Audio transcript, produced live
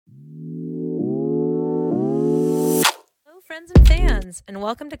friends and fans, and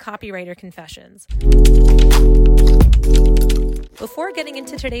welcome to Copywriter Confessions. Before getting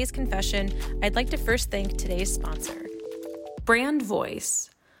into today's confession, I'd like to first thank today's sponsor. Brand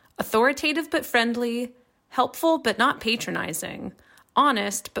Voice. Authoritative but friendly, helpful but not patronizing,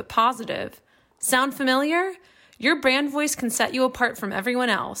 honest but positive. Sound familiar? Your brand voice can set you apart from everyone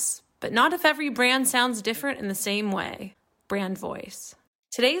else, but not if every brand sounds different in the same way. Brand Voice.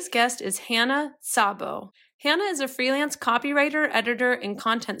 Today's guest is Hannah Szabo. Hannah is a freelance copywriter, editor, and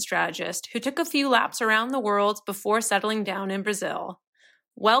content strategist who took a few laps around the world before settling down in Brazil.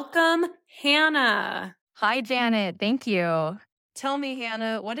 Welcome, Hannah. Hi, Janet. Thank you. Tell me,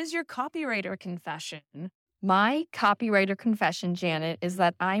 Hannah, what is your copywriter confession? My copywriter confession, Janet, is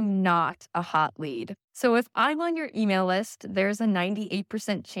that I'm not a hot lead. So if I'm on your email list, there's a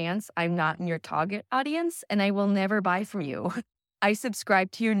 98% chance I'm not in your target audience and I will never buy from you. I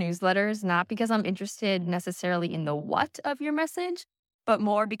subscribe to your newsletters, not because I'm interested necessarily in the what of your message, but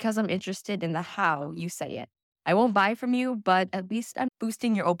more because I'm interested in the how you say it. I won't buy from you, but at least I'm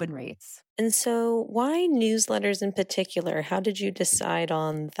boosting your open rates. And so why newsletters in particular? How did you decide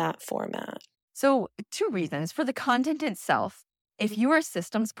on that format? So 2 reasons. For the content itself, if you're a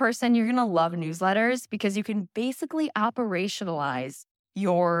systems person, you're going to love newsletters because you can basically operationalize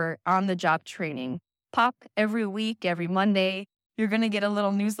your on-the-job training. Pop every week, every Monday. You're going to get a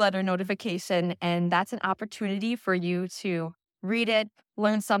little newsletter notification, and that's an opportunity for you to read it,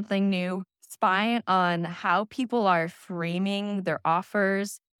 learn something new, spy on how people are framing their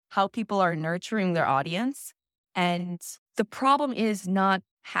offers, how people are nurturing their audience. And the problem is not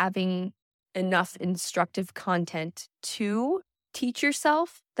having enough instructive content to teach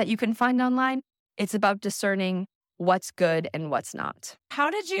yourself that you can find online. It's about discerning what's good and what's not.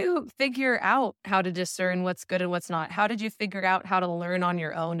 How did you figure out how to discern what's good and what's not? How did you figure out how to learn on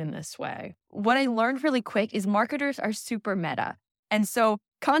your own in this way? What I learned really quick is marketers are super meta. And so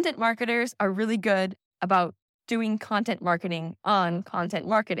content marketers are really good about doing content marketing on content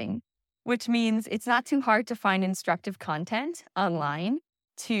marketing, which means it's not too hard to find instructive content online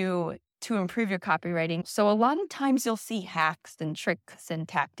to improve your copywriting. So a lot of times you'll see hacks and tricks and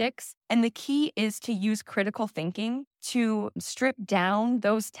tactics. And the key is to use critical thinking to strip down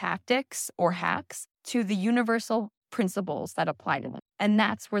those tactics or hacks to the universal principles that apply to them. And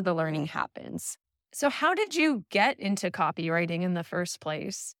that's where the learning happens. So how did you get into copywriting in the first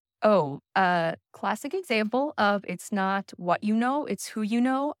place? Classic example of it's not what you know, it's who you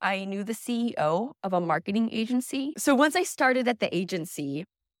know. I knew the CEO of a marketing agency. So once I started at the agency,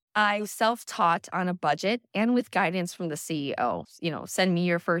 I self-taught on a budget and with guidance from the CEO. Send me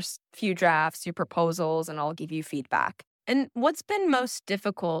your first few drafts, your proposals, and I'll give you feedback. And what's been most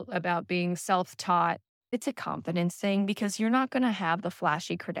difficult about being self-taught? It's a confidence thing because you're not going to have the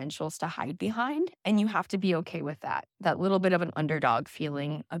flashy credentials to hide behind, and you have to be okay with that. That little bit of an underdog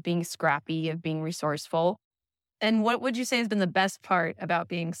feeling of being scrappy, of being resourceful. And what would you say has been the best part about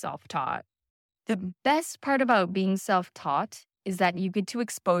being self-taught? The best part about being self-taught is that you get to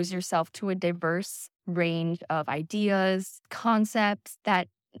expose yourself to a diverse range of ideas, concepts that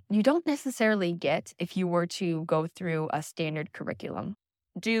you don't necessarily get if you were to go through a standard curriculum.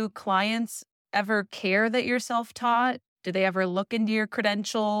 Do clients ever care that you're self-taught? Do they ever look into your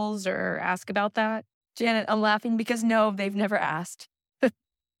credentials or ask about that? Janet, I'm laughing because no, they've never asked.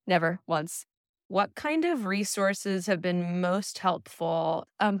 Never once. What kind of resources have been most helpful?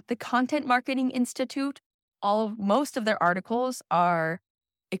 The Content Marketing Institute. Most of their articles are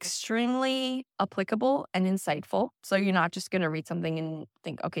extremely applicable and insightful. So you're not just going to read something and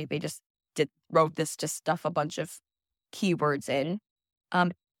think, okay, they just wrote this to stuff a bunch of keywords in.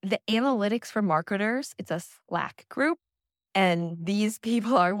 The Analytics for Marketers, it's a Slack group, and these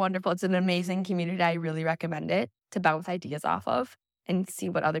people are wonderful. It's an amazing community. I really recommend it to bounce ideas off of and see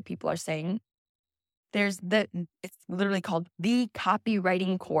what other people are saying. It's literally called The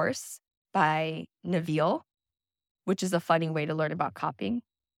Copywriting Course by Nabil, which is a funny way to learn about copying.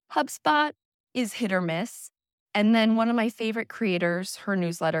 HubSpot is hit or miss. And then one of my favorite creators, her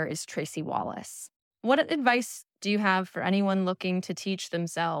newsletter is Tracy Wallace. What advice do you have for anyone looking to teach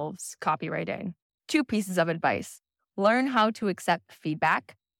themselves copywriting? 2 pieces of advice. Learn how to accept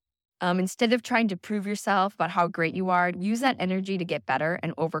feedback. Instead of trying to prove yourself about how great you are, use that energy to get better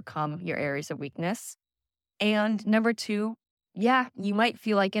and overcome your areas of weakness. And number 2, you might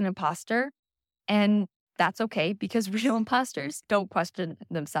feel like an imposter, and that's okay because real imposters don't question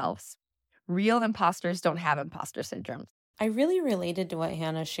themselves. Real imposters don't have imposter syndrome. I really related to what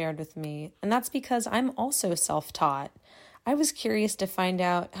Hannah shared with me, and that's because I'm also self-taught. I was curious to find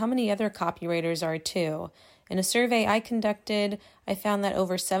out how many other copywriters are too, In a survey I conducted, I found that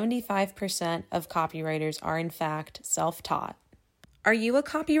over 75% of copywriters are in fact self-taught. Are you a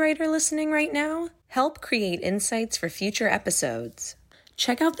copywriter listening right now? Help create insights for future episodes.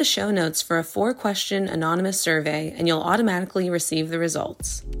 Check out the show notes for a 4-question anonymous survey, and you'll automatically receive the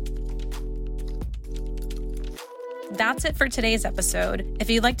results. That's it for today's episode. If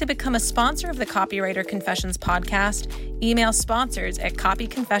you'd like to become a sponsor of the Copywriter Confessions podcast, email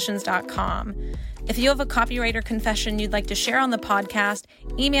sponsors@copyconfessions.com. If you have a copywriter confession you'd like to share on the podcast,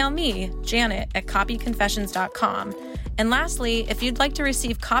 email me, janet@copyconfessions.com. And lastly, if you'd like to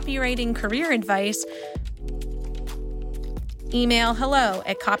receive copywriting career advice, email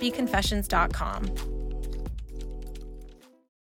hello@copyconfessions.com.